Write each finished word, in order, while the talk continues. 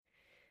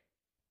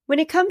When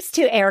it comes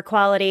to air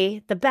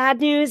quality, the bad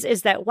news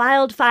is that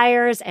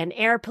wildfires and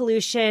air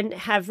pollution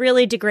have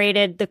really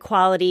degraded the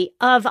quality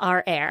of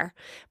our air.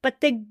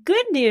 But the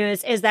good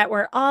news is that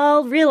we're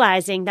all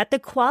realizing that the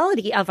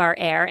quality of our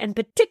air, and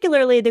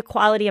particularly the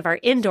quality of our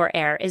indoor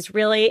air, is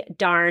really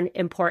darn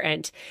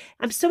important.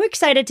 I'm so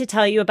excited to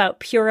tell you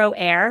about Puro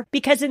Air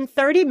because in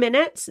 30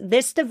 minutes,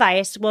 this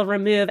device will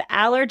remove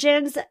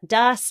allergens,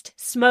 dust,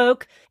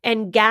 smoke,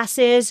 and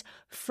gases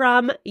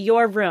from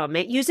your room.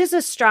 It uses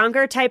a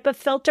stronger type of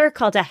filter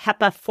called a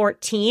HEPA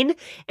 14,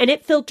 and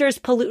it filters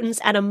pollutants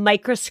at a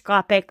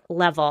microscopic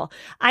level.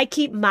 I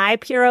keep my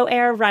Puro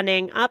Air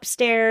running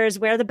upstairs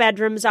where the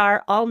bedrooms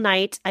are all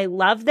night. I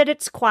love that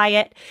it's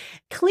quiet.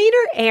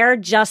 Cleaner air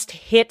just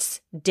hits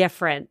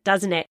different,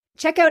 doesn't it?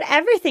 Check out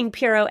everything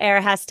Puro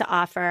Air has to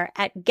offer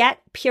at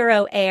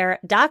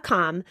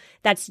getpuroair.com.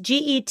 That's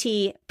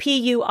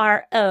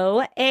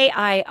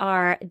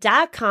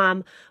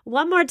GETPUROAIR.com.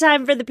 One more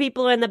time for the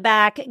people in the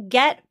back,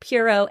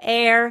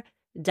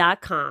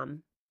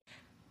 getpuroair.com.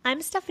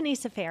 I'm Stephanie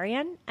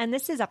Seferian, and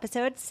this is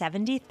episode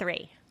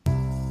 73.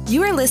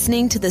 You are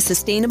listening to the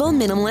Sustainable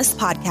Minimalist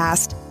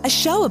Podcast, a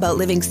show about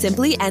living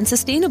simply and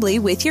sustainably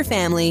with your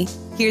family.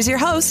 Here's your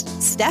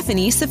host,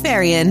 Stephanie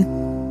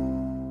Seferian.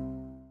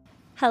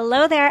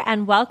 Hello there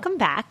and welcome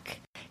back.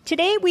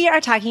 Today we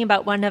are talking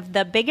about one of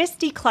the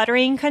biggest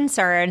decluttering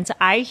concerns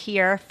I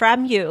hear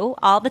from you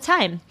all the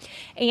time.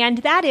 And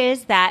that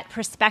is that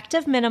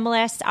prospective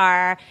minimalists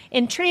are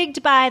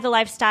intrigued by the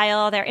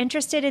lifestyle, they're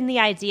interested in the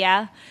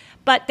idea,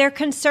 but they're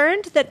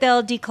concerned that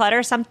they'll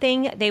declutter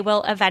something they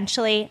will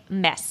eventually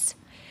miss.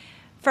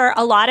 For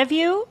a lot of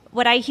you,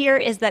 what I hear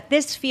is that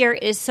this fear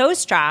is so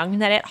strong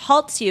that it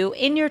halts you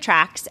in your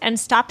tracks and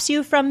stops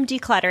you from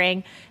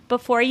decluttering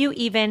before you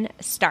even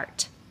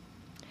start.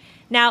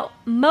 Now,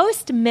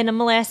 most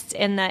minimalists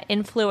in the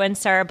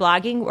influencer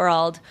blogging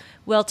world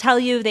will tell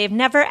you they've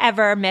never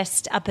ever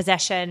missed a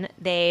possession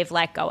they've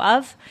let go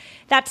of.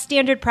 That's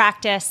standard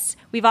practice.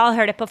 We've all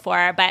heard it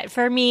before, but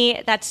for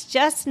me, that's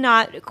just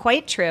not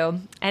quite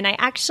true. And I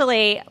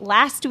actually,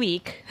 last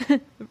week,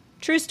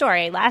 true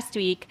story, last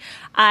week,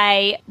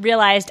 I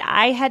realized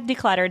I had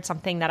decluttered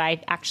something that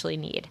I actually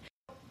need.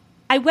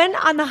 I went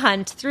on the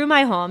hunt through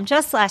my home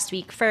just last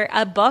week for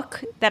a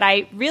book that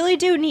I really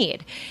do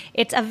need.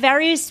 It's a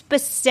very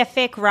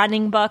specific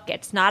running book.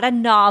 It's not a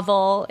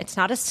novel. It's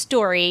not a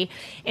story.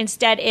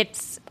 Instead,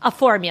 it's a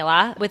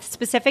formula with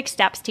specific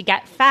steps to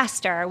get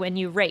faster when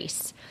you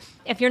race.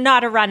 If you're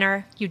not a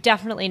runner, you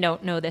definitely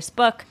don't know this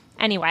book.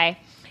 Anyway,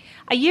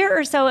 a year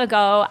or so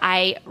ago,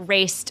 I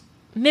raced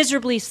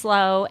miserably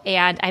slow,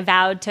 and I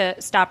vowed to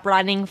stop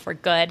running for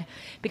good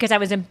because I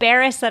was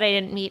embarrassed that I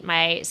didn't meet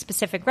my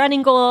specific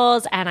running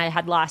goals and I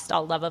had lost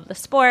all love of the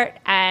sport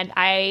and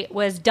I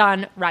was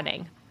done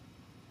running.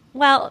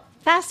 Well,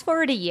 fast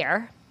forward a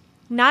year.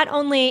 Not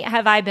only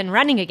have I been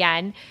running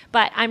again,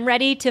 but I'm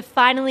ready to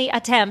finally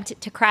attempt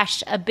to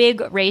crush a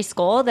big race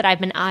goal that I've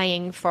been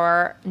eyeing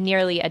for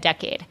nearly a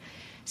decade.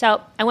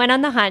 So I went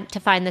on the hunt to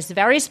find this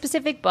very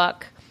specific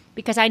book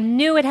because I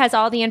knew it has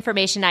all the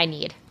information I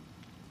need.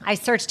 I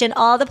searched in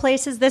all the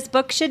places this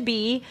book should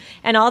be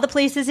and all the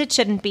places it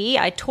shouldn't be.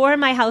 I tore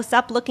my house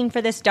up looking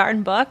for this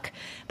darn book,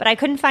 but I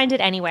couldn't find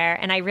it anywhere.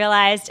 And I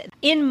realized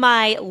in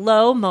my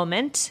low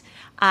moment,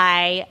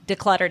 I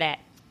decluttered it,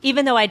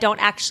 even though I don't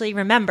actually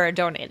remember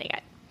donating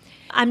it.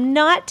 I'm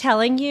not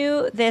telling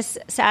you this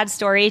sad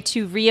story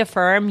to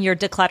reaffirm your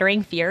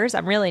decluttering fears.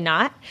 I'm really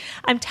not.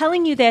 I'm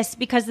telling you this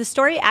because the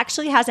story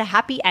actually has a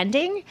happy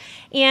ending,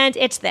 and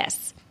it's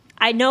this.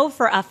 I know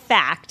for a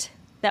fact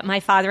that my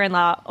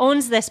father-in-law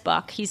owns this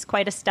book. He's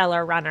quite a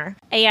stellar runner,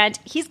 and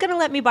he's going to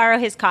let me borrow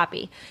his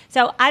copy.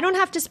 So I don't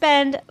have to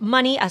spend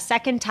money a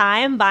second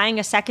time buying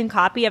a second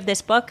copy of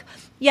this book,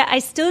 yet I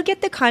still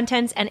get the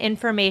contents and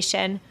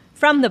information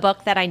from the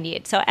book that I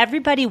need. So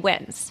everybody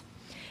wins.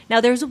 Now,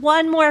 there's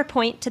one more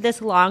point to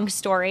this long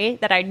story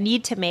that I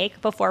need to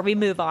make before we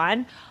move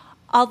on.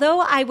 Although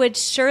I would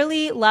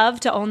surely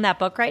love to own that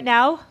book right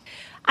now,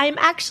 I'm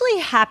actually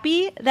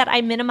happy that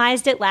I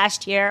minimized it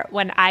last year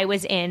when I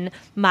was in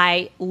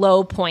my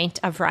low point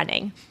of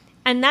running.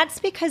 And that's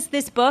because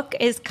this book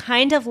is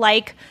kind of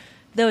like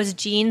those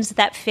jeans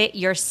that fit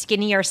your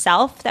skinnier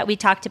self that we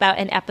talked about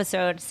in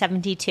episode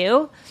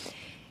 72.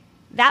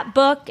 That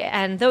book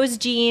and those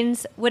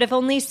jeans would have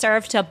only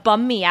served to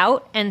bum me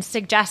out and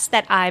suggest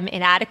that I'm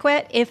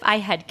inadequate if I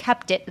had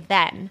kept it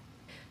then.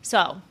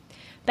 So,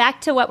 back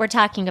to what we're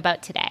talking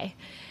about today.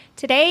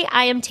 Today,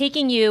 I am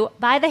taking you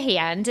by the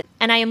hand,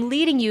 and I am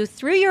leading you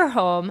through your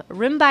home,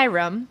 room by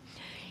room.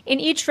 In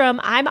each room,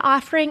 I'm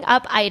offering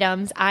up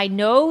items I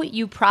know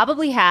you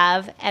probably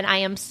have, and I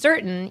am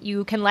certain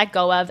you can let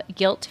go of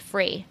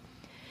guilt-free.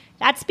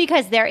 That's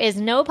because there is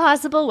no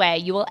possible way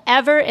you will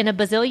ever in a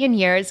bazillion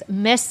years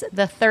miss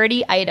the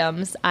 30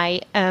 items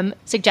I am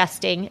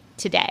suggesting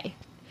today.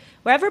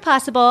 Wherever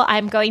possible,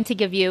 I'm going to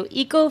give you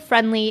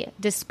eco-friendly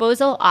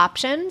disposal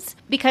options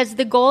because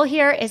the goal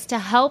here is to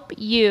help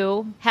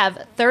you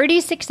have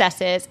 30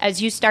 successes as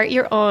you start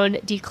your own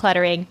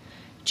decluttering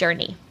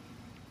journey.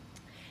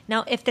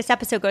 Now, if this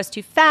episode goes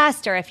too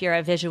fast or if you're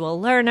a visual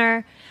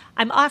learner,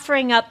 I'm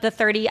offering up the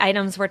 30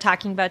 items we're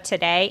talking about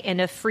today in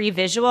a free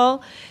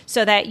visual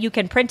so that you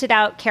can print it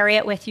out, carry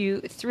it with you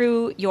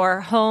through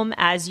your home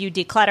as you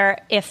declutter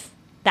if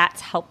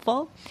that's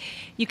helpful.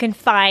 You can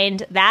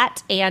find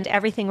that and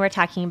everything we're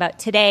talking about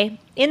today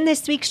in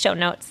this week's show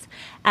notes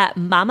at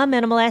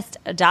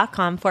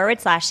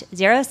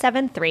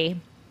mamaminimalist.com/073.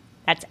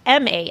 That's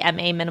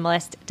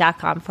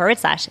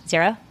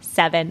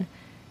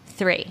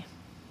mamaminimalist.com/073.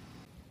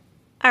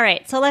 All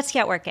right, so let's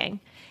get working.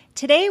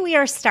 Today we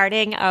are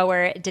starting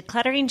our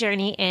decluttering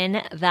journey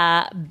in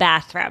the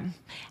bathroom.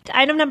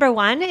 Item number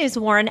 1 is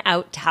worn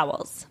out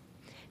towels.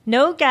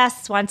 No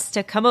guest wants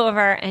to come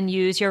over and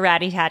use your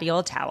ratty-tatty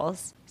old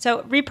towels.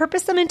 So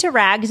repurpose them into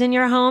rags in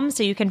your home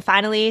so you can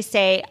finally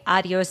say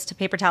adios to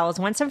paper towels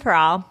once and for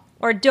all,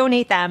 or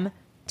donate them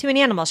to an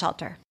animal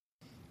shelter.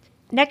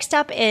 Next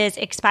up is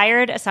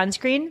expired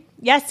sunscreen.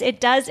 Yes, it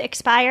does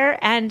expire,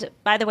 and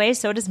by the way,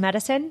 so does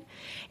medicine.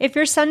 If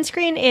your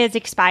sunscreen is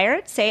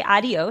expired, say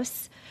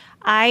adios.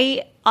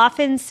 I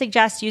often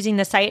suggest using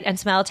the sight and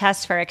smell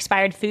test for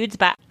expired foods,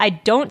 but I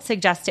don't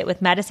suggest it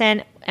with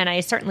medicine, and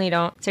I certainly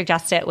don't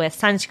suggest it with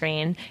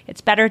sunscreen.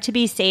 It's better to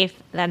be safe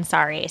than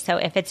sorry. So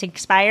if it's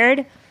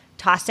expired,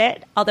 toss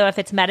it. Although if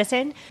it's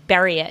medicine,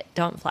 bury it.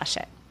 Don't flush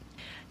it.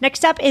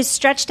 Next up is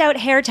stretched out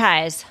hair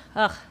ties.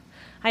 Ugh.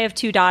 I have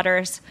 2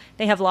 daughters.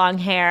 They have long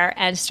hair,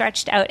 and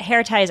stretched out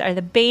hair ties are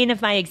the bane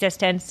of my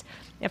existence.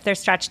 If they're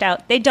stretched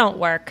out, they don't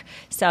work,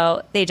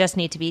 so they just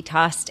need to be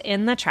tossed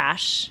in the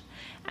trash.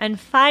 And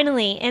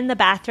finally, in the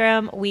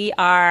bathroom, we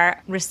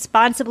are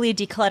responsibly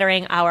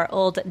decluttering our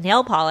old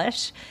nail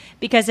polish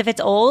because if it's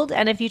old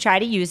and if you try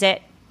to use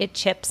it, it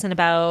chips in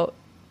about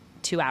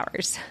 2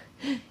 hours.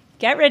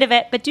 Get rid of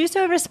it, but do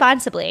so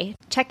responsibly.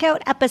 Check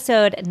out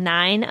episode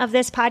 9 of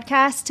this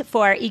podcast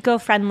for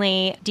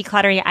eco-friendly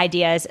decluttering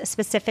ideas,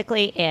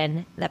 specifically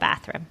in the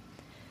bathroom.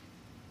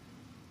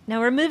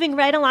 Now we're moving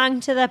right along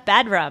to the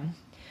bedroom.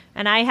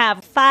 And I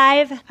have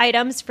 5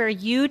 items for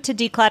you to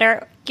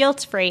declutter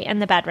guilt-free in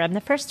the bedroom.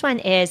 The first one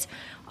is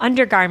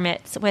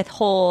undergarments with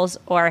holes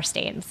or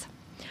stains.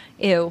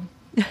 Ew.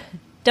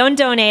 Don't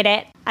donate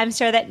it. I'm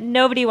sure that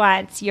nobody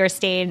wants your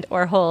stained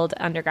or holed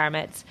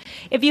undergarments.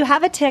 If you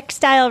have a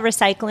textile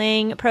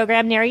recycling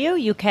program near you,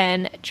 you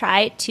can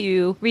try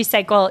to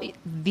recycle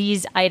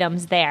these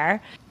items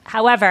there.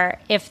 However,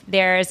 if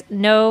there's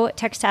no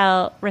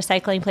textile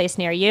recycling place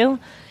near you,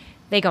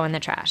 they go in the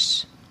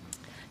trash.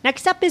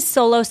 Next up is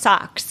solo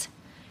socks.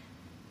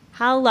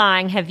 How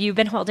long have you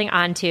been holding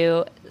on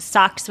to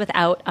socks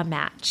without a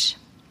match?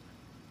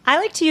 I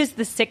like to use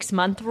the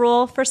 6-month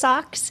rule for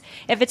socks.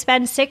 If it's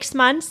been 6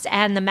 months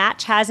and the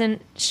match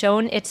hasn't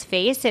shown its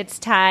face, it's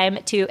time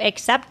to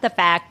accept the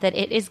fact that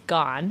it is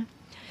gone.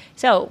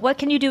 So what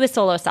can you do with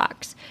solo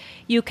socks?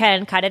 You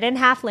can cut it in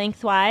half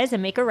lengthwise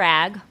and make a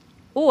rag.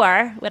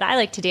 Or what I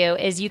like to do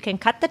is you can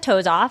cut the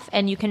toes off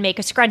and you can make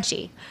a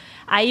scrunchie.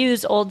 I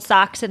use old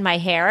socks in my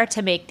hair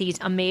to make these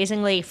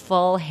amazingly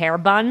full hair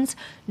buns.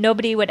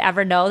 Nobody would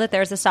ever know that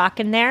there's a sock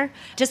in there.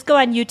 Just go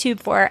on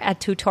YouTube for a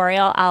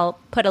tutorial. I'll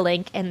put a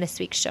link in this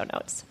week's show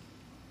notes.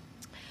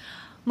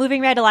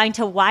 Moving right along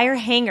to wire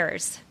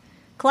hangers.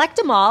 Collect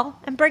them all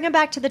and bring them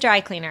back to the dry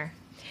cleaner.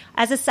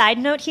 As a side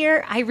note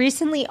here, I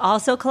recently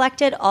also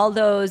collected all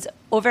those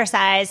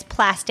oversized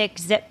plastic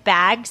zip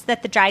bags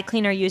that the dry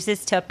cleaner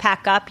uses to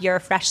pack up your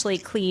freshly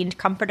cleaned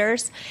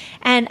comforters.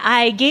 And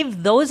I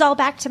gave those all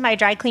back to my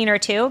dry cleaner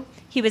too.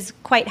 He was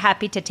quite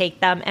happy to take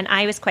them, and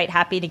I was quite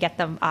happy to get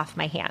them off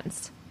my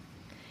hands.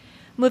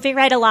 Moving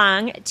right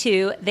along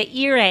to the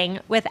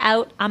earring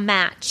without a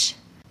match.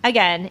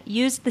 Again,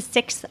 use the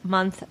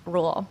 6-month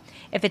rule.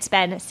 If it's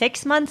been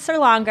 6 months or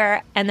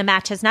longer and the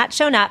match has not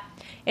shown up,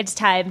 it's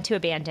time to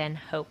abandon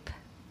hope.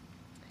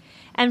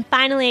 And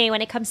finally,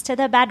 when it comes to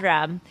the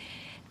bedroom,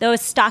 those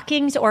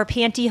stockings or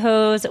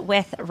pantyhose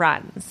with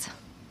runs.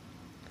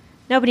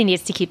 Nobody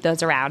needs to keep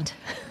those around.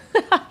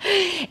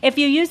 If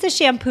you use a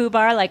shampoo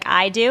bar like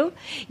I do,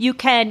 you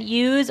can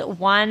use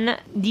one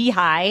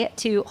knee-high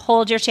to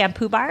hold your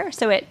shampoo bar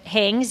so it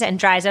hangs and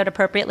dries out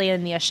appropriately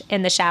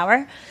in the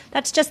shower.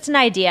 That's just an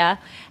idea.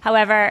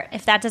 However,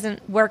 if that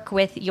doesn't work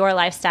with your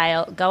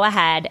lifestyle, go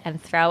ahead and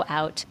throw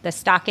out the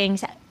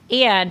stockings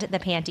and the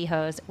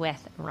pantyhose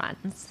with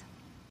runs.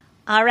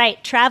 All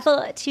right,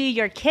 travel to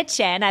your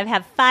kitchen. I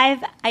have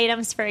 5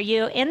 items for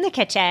you in the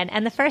kitchen,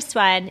 and the first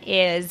one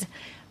is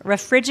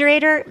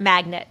refrigerator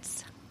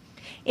magnets.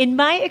 In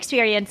my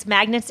experience,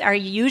 magnets are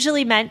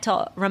usually meant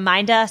to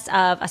remind us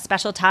of a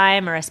special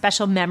time or a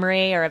special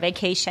memory or a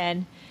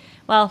vacation.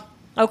 Well,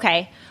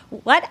 okay,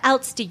 what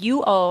else do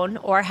you own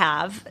or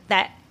have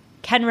that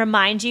can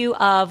remind you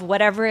of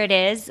whatever it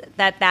is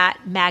that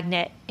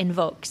magnet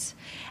invokes?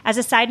 As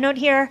a side note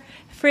here,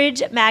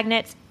 fridge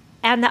magnets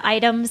and the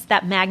items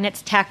that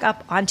magnets tack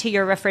up onto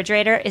your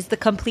refrigerator is the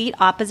complete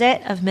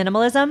opposite of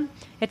minimalism.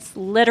 It's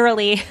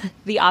literally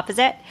the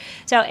opposite.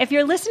 So if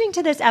you're listening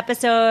to this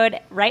episode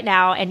right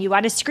now and you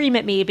want to scream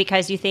at me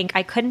because you think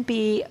I couldn't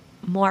be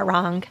more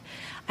wrong,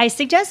 I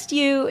suggest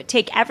you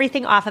take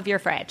everything off of your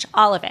fridge,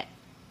 all of it.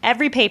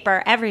 every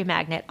paper, every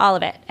magnet, all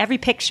of it, every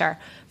picture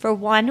for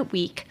 1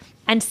 week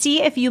and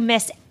see if you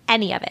miss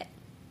any of it.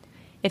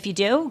 If you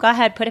do, go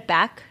ahead, put it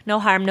back. No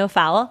harm, no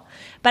foul.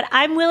 But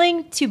I'm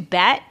willing to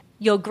bet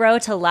you'll grow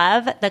to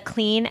love the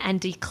clean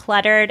and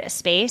decluttered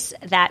space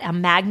that a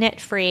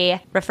magnet-free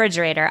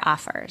refrigerator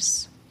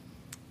offers.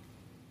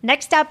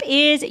 Next up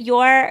is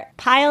your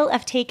pile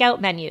of takeout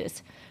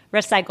menus.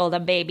 Recycle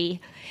them,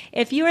 baby.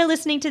 If you are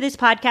listening to this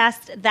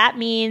podcast, that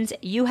means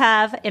you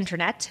have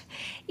internet,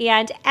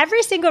 and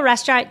every single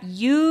restaurant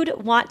you'd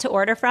want to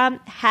order from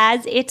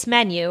has its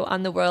menu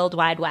on the World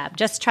Wide Web.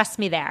 Just trust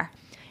me there.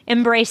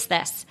 Embrace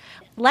this.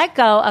 Let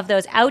go of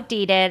those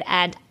outdated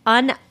and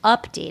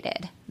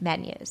unupdated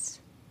menus.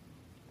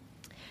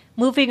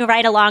 Moving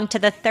right along to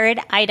the third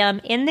item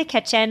in the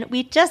kitchen,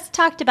 we just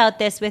talked about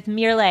this with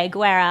Mirle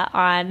Guerra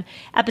on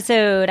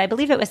episode, I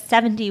believe it was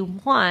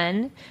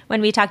 71,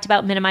 when we talked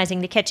about minimizing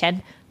the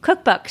kitchen.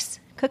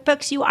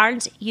 Cookbooks you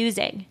aren't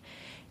using.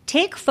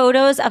 Take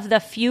photos of the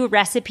few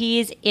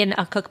recipes in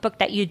a cookbook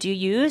that you do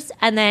use,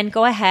 and then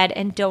go ahead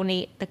and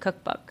donate the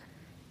cookbook.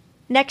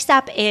 Next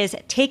up is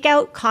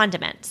takeout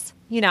condiments.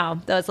 You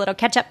know, those little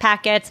ketchup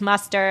packets,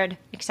 mustard,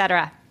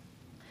 etc.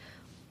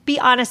 Be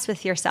honest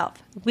with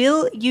yourself.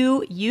 Will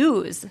you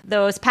use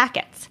those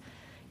packets?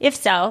 If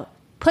so,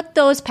 put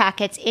those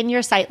packets in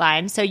your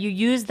sightline so you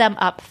use them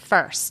up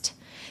first.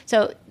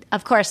 So,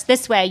 of course,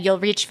 this way you'll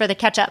reach for the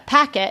ketchup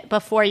packet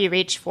before you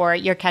reach for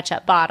your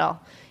ketchup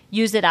bottle.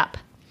 Use it up.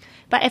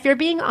 But if you're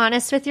being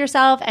honest with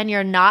yourself and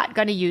you're not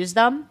going to use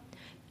them,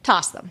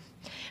 toss them.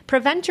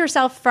 Prevent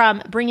yourself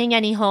from bringing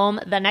any home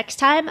the next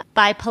time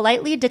by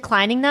politely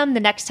declining them the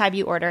next time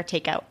you order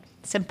takeout.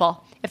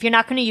 Simple. If you're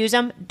not going to use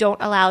them,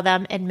 don't allow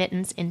them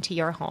admittance into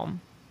your home.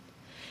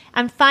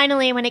 And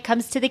finally, when it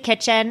comes to the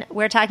kitchen,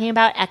 we're talking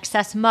about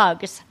excess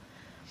mugs.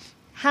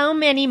 How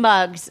many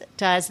mugs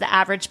does the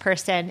average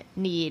person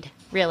need,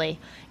 really?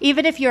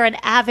 Even if you're an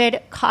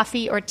avid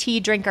coffee or tea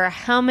drinker,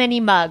 how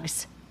many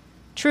mugs,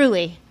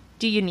 truly,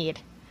 do you need?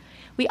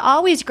 We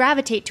always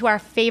gravitate to our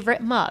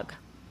favorite mug.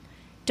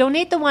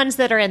 Donate the ones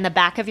that are in the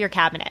back of your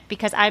cabinet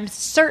because I'm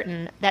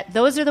certain that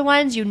those are the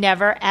ones you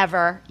never,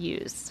 ever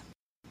use.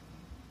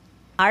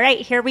 All right,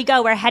 here we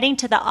go. We're heading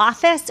to the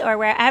office or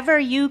wherever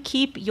you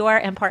keep your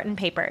important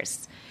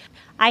papers.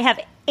 I have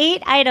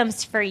 8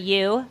 items for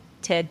you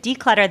to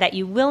declutter that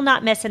you will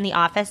not miss in the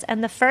office,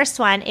 and the first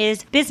one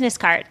is business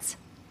cards.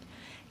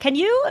 Can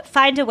you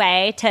find a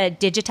way to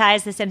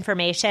digitize this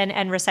information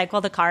and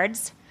recycle the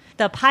cards?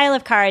 The pile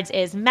of cards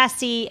is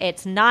messy,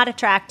 it's not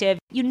attractive.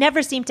 You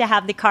never seem to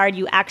have the card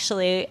you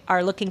actually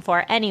are looking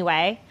for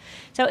anyway.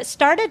 So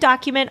start a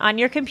document on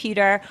your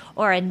computer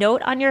or a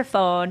note on your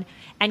phone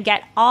and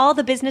get all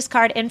the business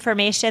card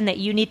information that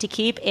you need to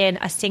keep in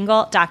a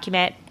single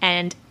document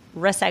and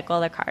recycle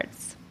the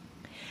cards.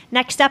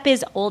 Next up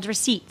is old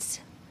receipts.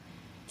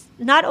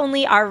 Not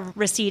only are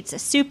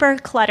receipts super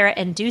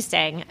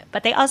clutter-inducing,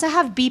 but they also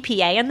have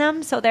BPA in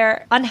them, so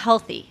they're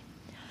unhealthy.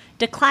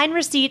 Decline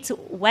receipts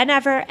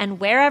whenever and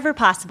wherever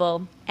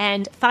possible,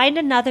 and find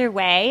another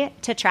way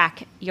to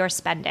track your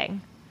spending.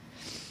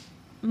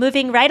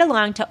 Moving right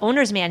along to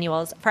owner's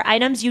manuals for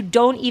items you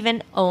don't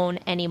even own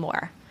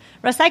anymore.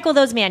 Recycle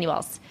those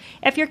manuals.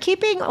 If you're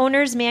keeping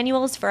owner's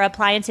manuals for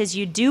appliances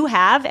you do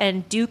have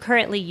and do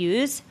currently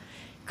use,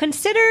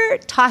 consider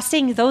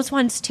tossing those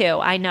ones too.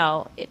 I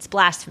know, it's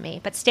blasphemy,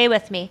 but stay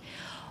with me.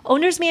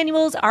 Owner's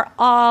manuals are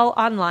all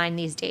online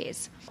these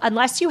days.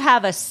 Unless you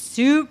have a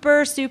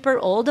super, super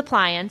old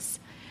appliance,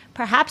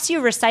 perhaps you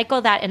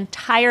recycle that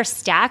entire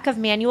stack of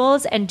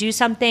manuals and do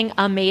something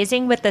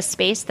amazing with the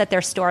space that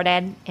they're stored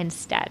in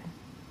instead.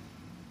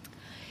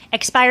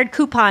 Expired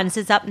coupons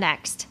is up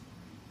next.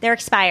 They're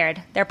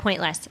expired. They're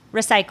pointless.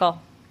 Recycle.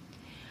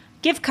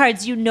 Gift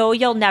cards you know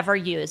you'll never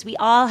use. We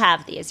all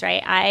have these,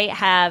 right? I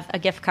have a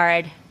gift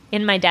card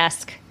in my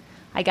desk.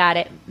 I got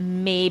it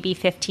maybe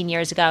 15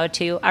 years ago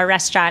to a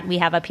restaurant we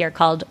have up here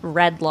called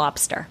Red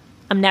Lobster.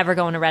 I'm never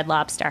going to Red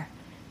Lobster.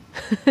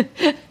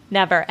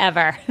 Never,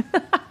 ever.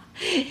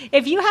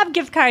 If you have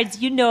gift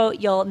cards you know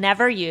you'll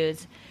never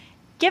use,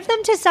 give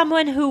them to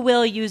someone who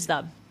will use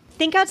them.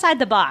 Think outside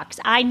the box.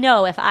 I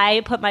know if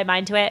I put my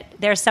mind to it,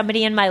 there's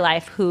somebody in my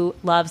life who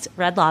loves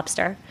Red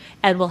Lobster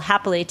and will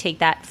happily take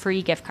that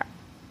free gift card.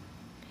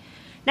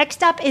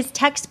 Next up is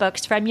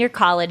textbooks from your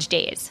college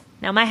days.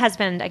 Now, my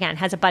husband, again,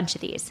 has a bunch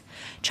of these.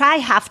 Try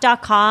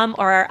half.com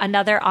or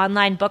another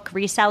online book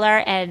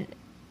reseller, and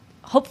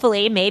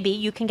hopefully, maybe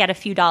you can get a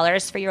few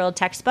dollars for your old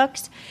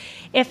textbooks.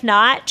 If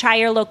not, try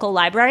your local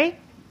library.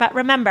 But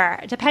remember,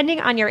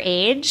 depending on your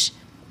age,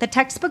 the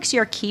textbooks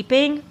you're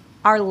keeping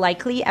are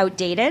likely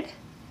outdated.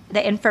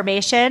 The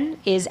information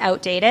is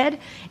outdated.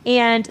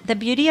 And the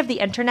beauty of the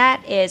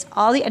internet is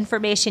all the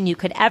information you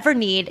could ever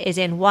need is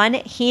in one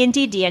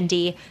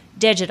handy-dandy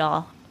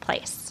digital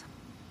place.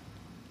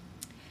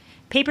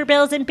 Paper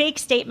bills and bank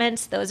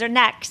statements, those are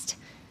next.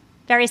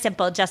 Very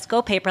simple, just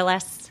go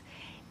paperless.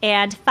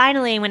 And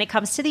finally, when it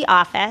comes to the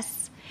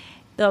office,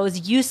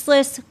 those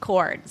useless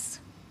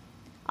cords.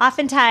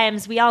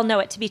 Oftentimes, we all know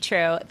it to be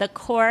true, the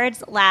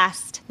cords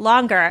last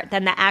longer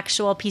than the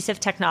actual piece of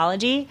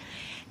technology.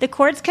 The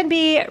cords can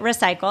be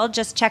recycled.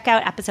 Just check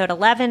out episode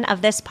 11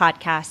 of this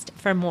podcast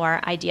for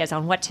more ideas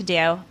on what to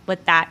do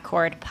with that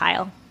cord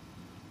pile.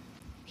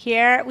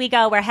 Here we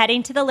go. We're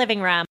heading to the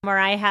living room where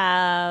I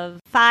have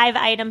 5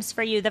 items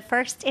for you. The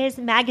first is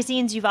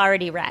magazines you've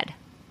already read.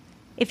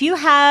 If you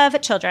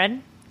have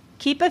children,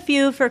 keep a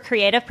few for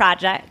creative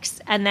projects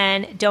and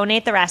then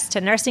donate the rest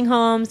to nursing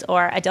homes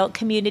or adult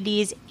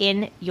communities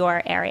in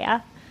your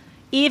area.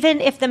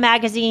 Even if the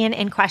magazine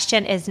in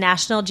question is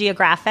National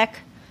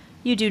Geographic,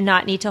 you do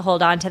not need to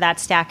hold on to that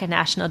stack of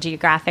National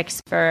Geographics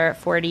for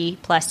 40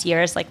 plus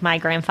years like my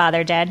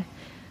grandfather did.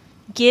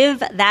 Give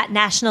that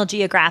National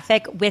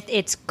Geographic with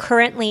its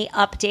currently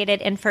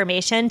updated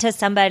information to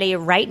somebody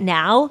right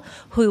now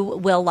who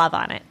will love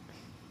on it.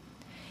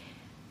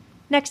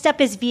 Next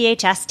up is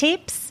VHS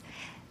tapes.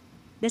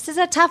 This is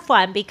a tough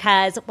one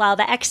because while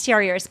the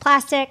exterior is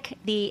plastic,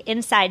 the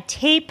inside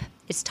tape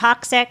is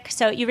toxic.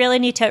 So you really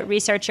need to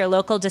research your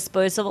local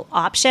disposal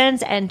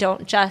options and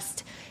don't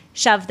just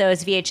shove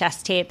those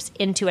VHS tapes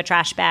into a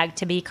trash bag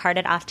to be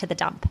carted off to the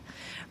dump.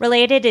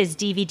 Related is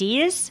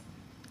DVDs.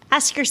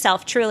 Ask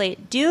yourself truly,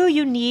 do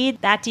you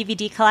need that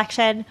DVD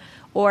collection,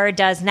 or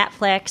does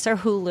Netflix or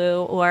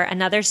Hulu or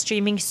another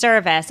streaming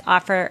service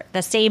offer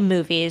the same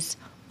movies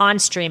on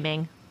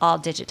streaming, all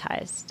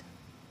digitized?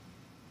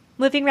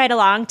 Moving right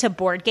along to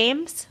board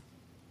games.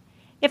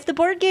 If the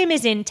board game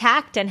is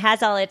intact and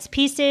has all its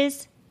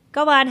pieces,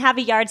 go on, have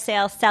a yard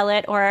sale, sell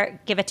it, or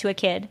give it to a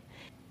kid.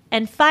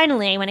 And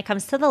finally, when it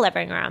comes to the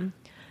living room,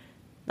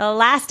 the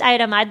last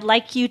item I'd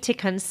like you to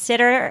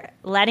consider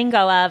letting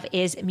go of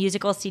is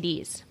musical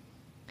CDs.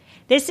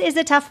 This is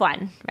a tough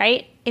one,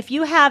 right? If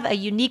you have a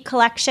unique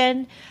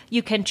collection,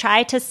 you can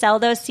try to sell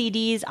those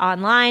CDs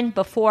online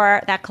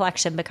before that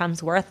collection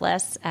becomes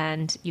worthless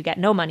and you get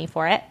no money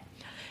for it.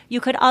 You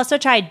could also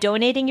try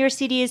donating your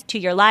CDs to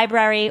your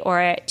library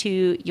or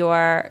to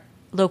your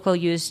local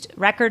used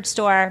record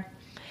store.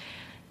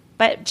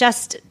 But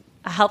just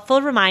a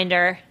helpful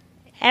reminder,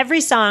 every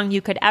song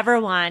you could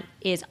ever want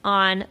is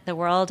on the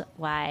World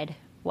Wide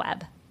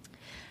Web.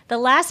 The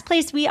last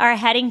place we are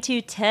heading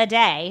to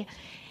today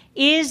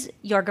is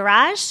your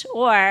garage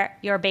or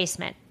your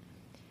basement.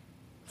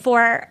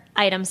 4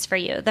 items for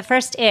you. The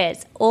first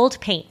is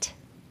old paint.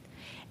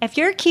 If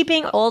you're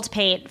keeping old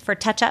paint for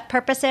touch-up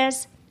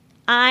purposes,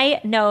 I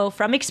know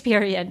from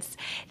experience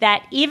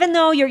that even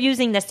though you're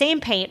using the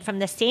same paint from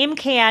the same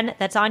can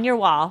that's on your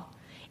wall,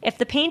 if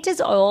the paint is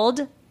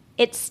old,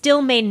 it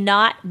still may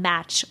not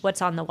match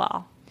what's on the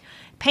wall.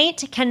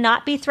 Paint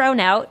cannot be thrown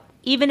out,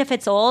 even if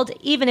it's old,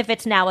 even if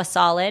it's now a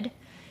solid.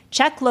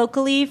 Check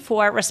locally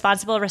for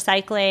responsible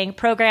recycling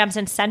programs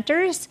and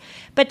centers,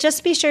 but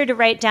just be sure to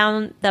write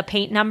down the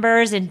paint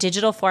numbers in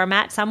digital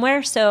format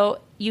somewhere so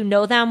you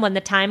know them when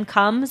the time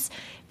comes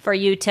for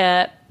you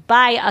to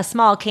buy a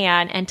small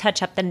can and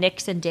touch up the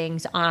nicks and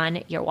dings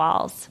on your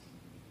walls.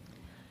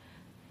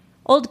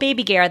 Old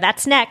baby gear,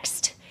 that's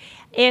next.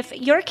 If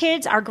your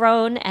kids are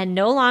grown and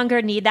no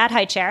longer need that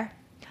high chair,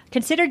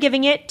 consider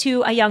giving it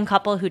to a young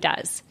couple who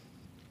does.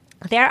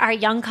 There are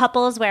young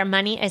couples where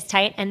money is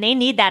tight and they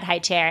need that high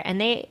chair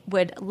and they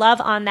would love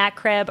on that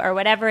crib or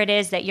whatever it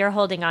is that you're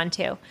holding on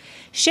to.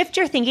 Shift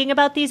your thinking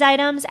about these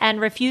items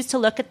and refuse to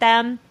look at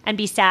them and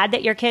be sad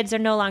that your kids are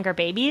no longer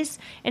babies.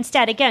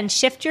 Instead, again,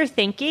 shift your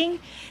thinking.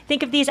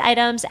 Think of these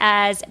items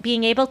as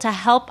being able to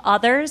help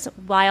others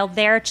while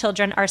their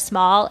children are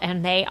small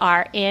and they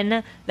are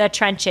in the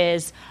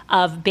trenches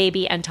of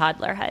baby and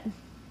toddlerhood.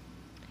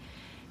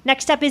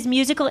 Next up is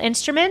musical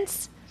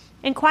instruments.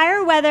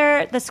 Inquire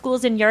whether the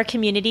schools in your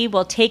community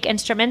will take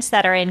instruments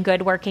that are in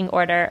good working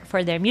order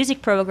for their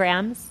music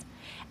programs.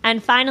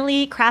 And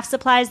finally, craft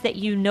supplies that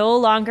you no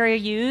longer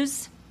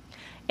use.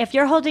 If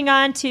you're holding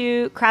on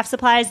to craft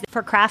supplies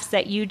for crafts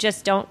that you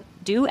just don't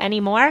do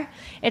anymore,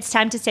 it's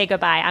time to say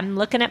goodbye. I'm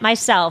looking at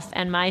myself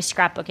and my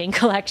scrapbooking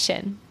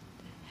collection.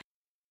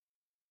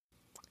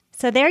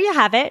 So there you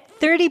have it,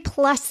 30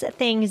 plus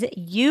things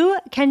you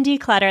can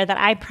declutter that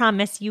I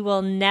promise you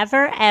will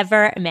never,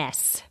 ever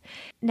miss.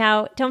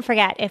 Now, don't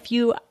forget, if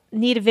you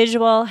need a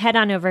visual, head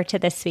on over to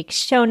this week's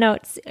show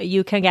notes.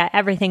 You can get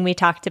everything we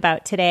talked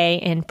about today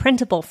in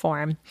printable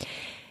form.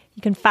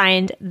 You can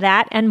find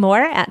that and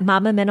more at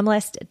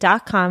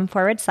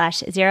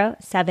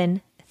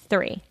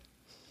mamaminimalist.com/073.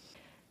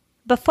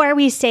 Before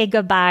we say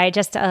goodbye,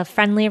 just a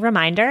friendly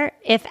reminder,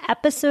 if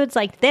episodes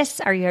like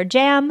this are your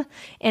jam,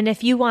 and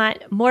if you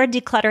want more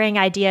decluttering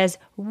ideas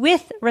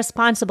with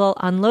responsible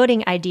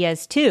unloading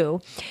ideas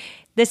too,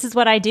 this is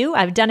what I do.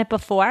 I've done it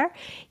before.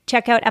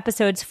 Check out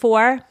episodes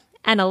 4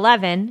 and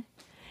 11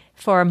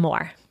 for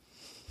more.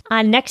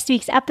 On next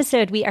week's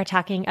episode, we are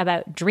talking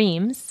about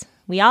dreams.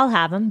 We all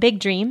have them, big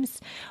dreams.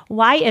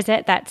 Why is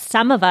it that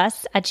some of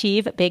us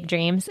achieve big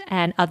dreams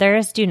and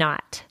others do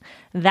not?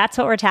 That's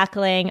what we're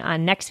tackling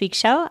on next week's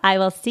show. I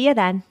will see you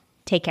then.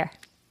 Take care.